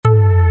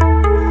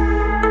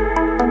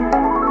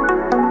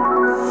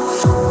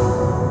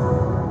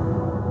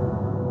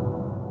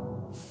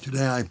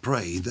I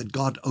pray that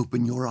God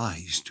open your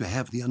eyes to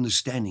have the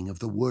understanding of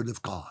the Word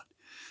of God.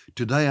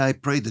 Today I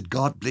pray that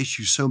God bless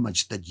you so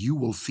much that you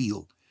will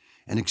feel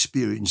and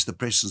experience the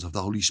presence of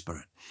the Holy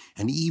Spirit,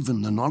 and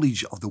even the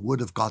knowledge of the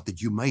Word of God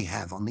that you may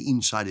have on the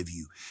inside of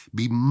you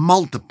be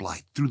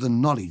multiplied through the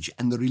knowledge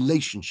and the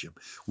relationship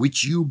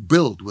which you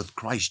build with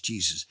Christ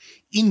Jesus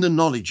in the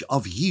knowledge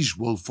of His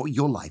will for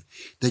your life,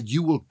 that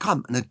you will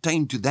come and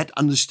attain to that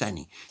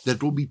understanding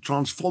that will be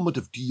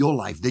transformative to your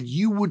life, that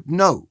you would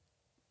know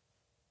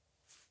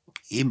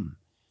Him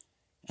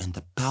and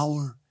the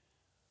power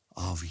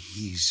of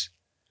His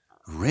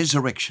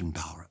resurrection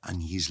power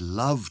and His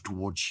love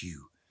towards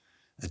you,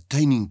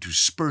 attaining to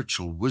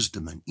spiritual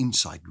wisdom and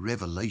insight,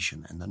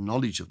 revelation, and the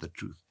knowledge of the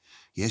truth.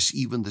 Yes,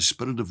 even the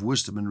spirit of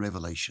wisdom and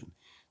revelation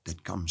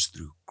that comes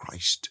through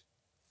Christ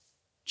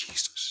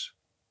Jesus,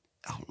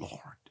 our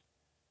Lord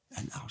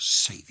and our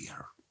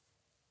Savior.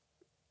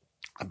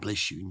 I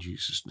bless you in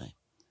Jesus' name.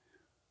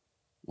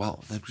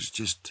 Well, that was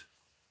just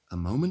a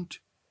moment,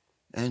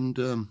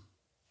 and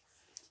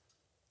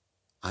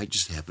I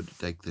just happened to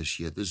take this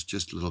here. This is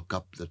just a little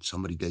cup that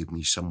somebody gave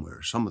me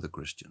somewhere, some of the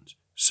Christians,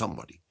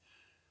 somebody.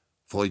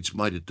 For it's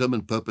my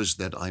determined purpose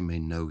that I may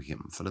know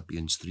Him.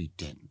 Philippians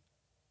 3:10.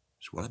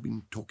 It's what I've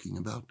been talking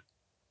about.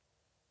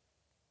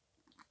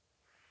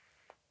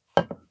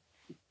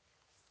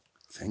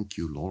 Thank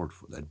you, Lord,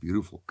 for that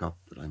beautiful cup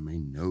that I may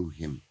know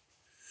Him.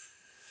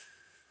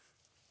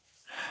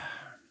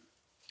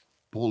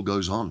 Paul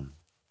goes on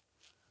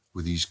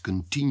with his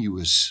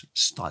continuous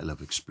style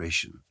of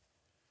expression,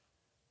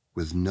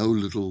 with no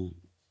little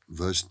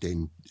verse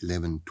 10,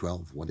 11,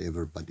 12,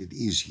 whatever, but it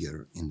is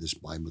here in this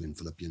Bible in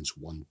Philippians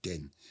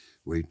 1:10,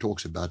 where he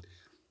talks about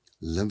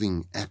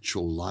living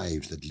actual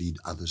lives that lead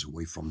others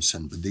away from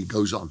sin. But he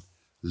goes on,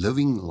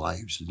 living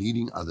lives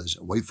leading others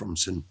away from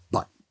sin,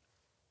 but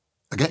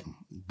again,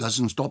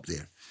 doesn't stop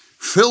there.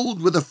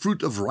 Filled with the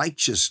fruit of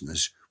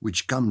righteousness,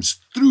 which comes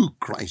through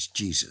Christ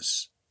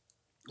Jesus,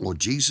 or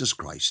Jesus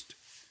Christ,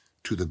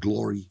 to the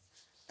glory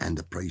and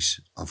the praise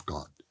of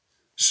God,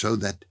 so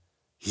that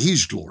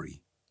His glory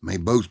may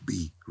both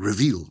be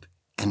revealed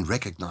and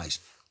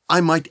recognized.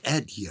 I might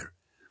add here,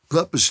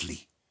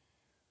 purposely,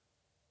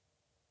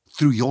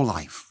 through your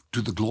life, to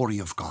the glory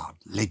of God.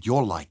 Let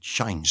your light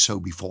shine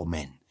so before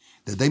men,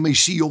 that they may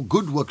see your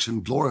good works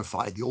and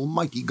glorify the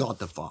Almighty God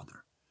the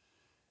Father.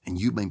 And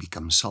you may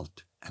become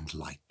salt and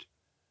light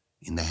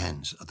in the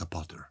hands of the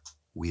potter.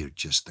 We're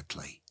just the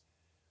clay,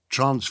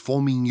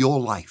 transforming your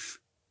life,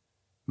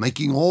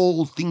 making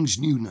all things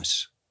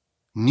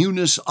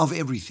newness of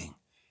everything,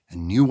 a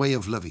new way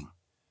of living,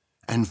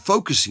 and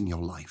focusing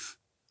your life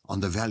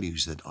on the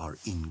values that are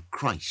in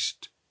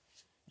Christ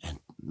and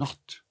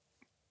not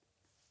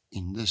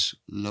in this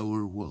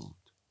lower world.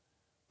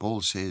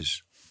 Paul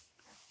says,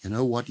 you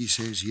know what he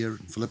says here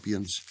in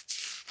Philippians?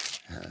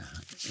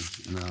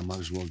 I might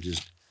as well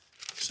just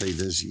say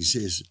this. He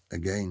says,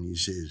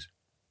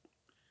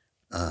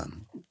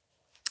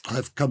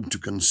 I've come to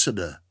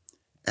consider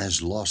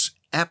as loss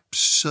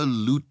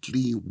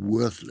absolutely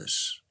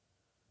worthless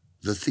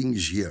the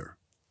things here.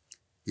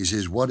 He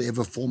says,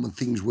 whatever former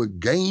things were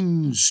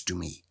gains to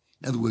me.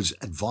 In other words,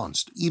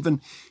 advanced.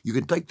 Even you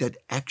can take that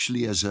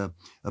actually as a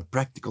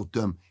practical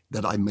term,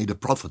 that I made a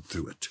profit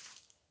through it.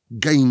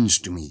 Gains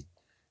to me.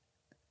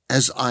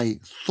 As I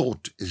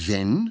thought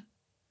then,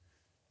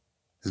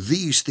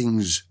 these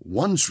things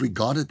once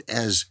regarded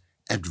as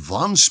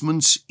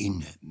advancements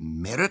in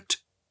merit.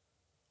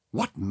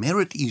 What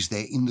merit is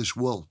there in this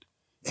world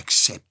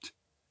except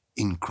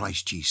in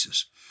Christ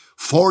Jesus?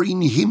 For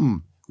in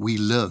Him we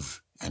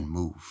live and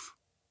move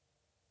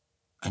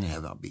and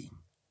have our being.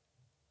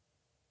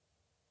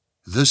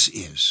 This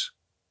is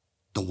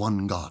the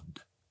one God,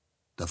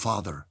 the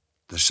Father,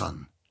 the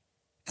Son,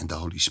 and the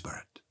Holy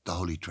Spirit, the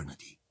Holy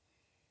Trinity,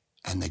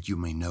 and that you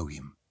may know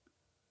Him.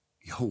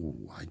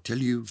 I tell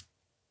you,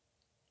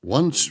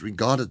 once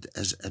regarded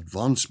as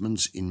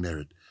advancements in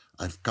merit,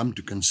 I've come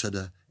to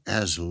consider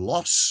as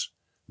loss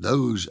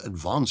those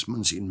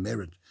advancements in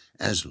merit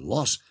as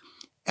loss,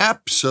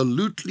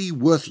 absolutely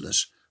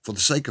worthless for the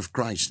sake of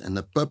Christ and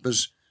the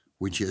purpose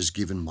which He has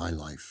given my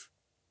life.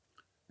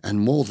 And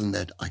more than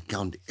that, I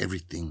count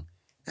everything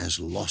as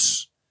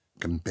loss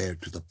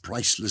compared to the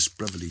priceless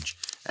privilege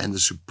and the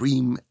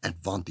supreme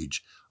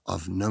advantage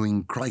of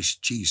knowing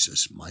Christ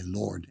Jesus, my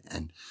Lord,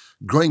 and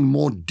growing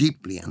more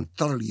deeply and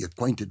thoroughly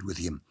acquainted with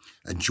Him,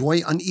 a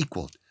joy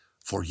unequaled.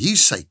 For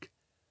His sake,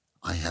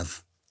 I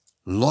have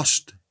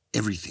lost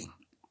everything.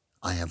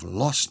 I have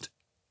lost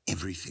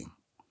everything,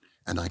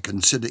 and I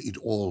consider it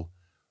all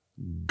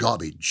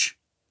garbage,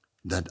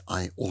 that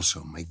I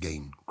also may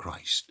gain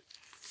Christ.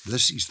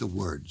 This is the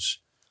words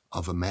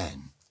of a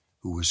man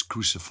who was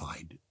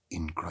crucified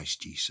in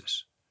Christ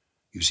Jesus.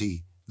 You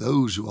see,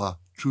 those who are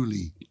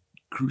truly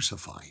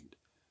crucified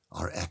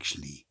are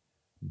actually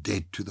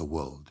dead to the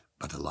world,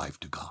 but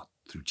alive to God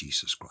through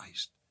Jesus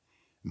Christ.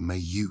 May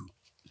you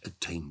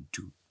attain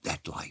to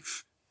that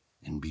life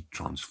and be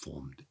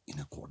transformed in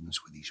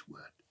accordance with His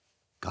word.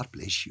 God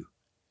bless you.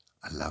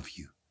 I love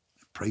you.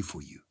 I pray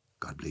for you.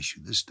 God bless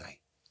you this day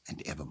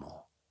and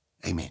evermore.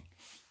 Amen.